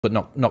but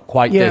not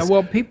quite Yeah, this.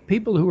 well,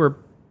 people who are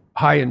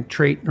high in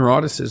trait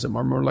neuroticism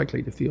are more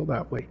likely to feel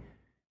that way.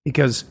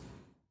 Because,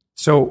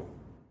 so,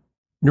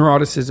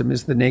 neuroticism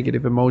is the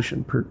negative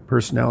emotion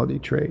personality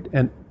trait,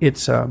 and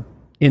it's an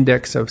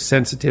index of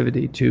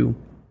sensitivity to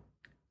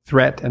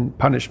threat and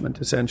punishment,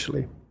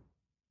 essentially.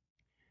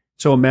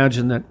 So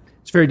imagine that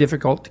it's very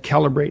difficult to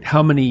calibrate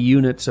how many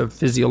units of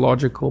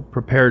physiological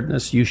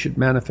preparedness you should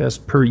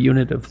manifest per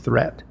unit of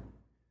threat,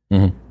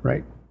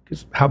 right?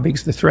 Because how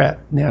big's the threat?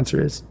 And the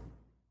answer is,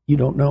 you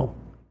don't know.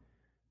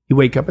 You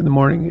wake up in the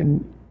morning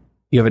and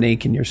you have an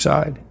ache in your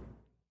side.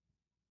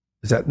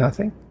 Is that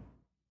nothing?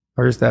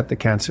 Or is that the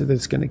cancer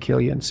that's going to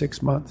kill you in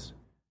 6 months?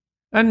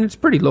 And it's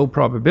pretty low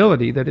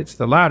probability that it's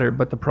the latter,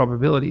 but the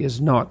probability is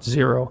not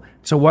zero.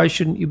 So why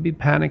shouldn't you be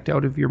panicked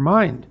out of your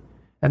mind?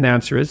 And the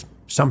answer is,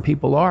 some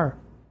people are.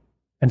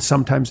 And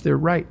sometimes they're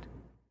right.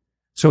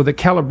 So the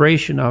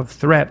calibration of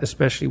threat,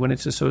 especially when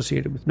it's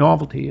associated with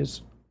novelty,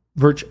 is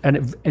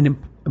an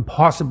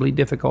impossibly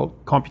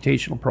difficult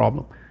computational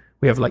problem.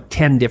 We have like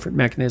 10 different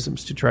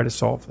mechanisms to try to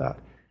solve that.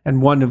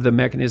 And one of the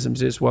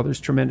mechanisms is, well, there's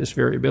tremendous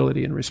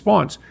variability in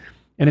response.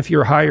 And if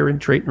you're higher in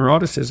trait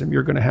neuroticism,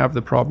 you're going to have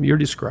the problem you're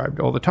described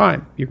all the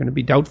time. You're going to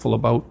be doubtful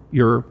about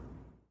your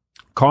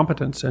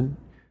competence and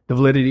the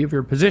validity of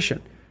your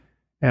position.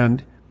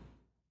 And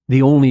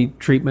the only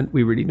treatment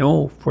we really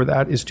know for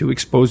that is to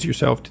expose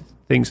yourself to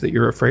things that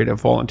you're afraid of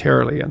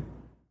voluntarily and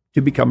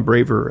to become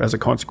braver as a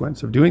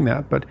consequence of doing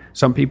that. But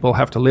some people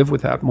have to live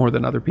with that more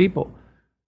than other people.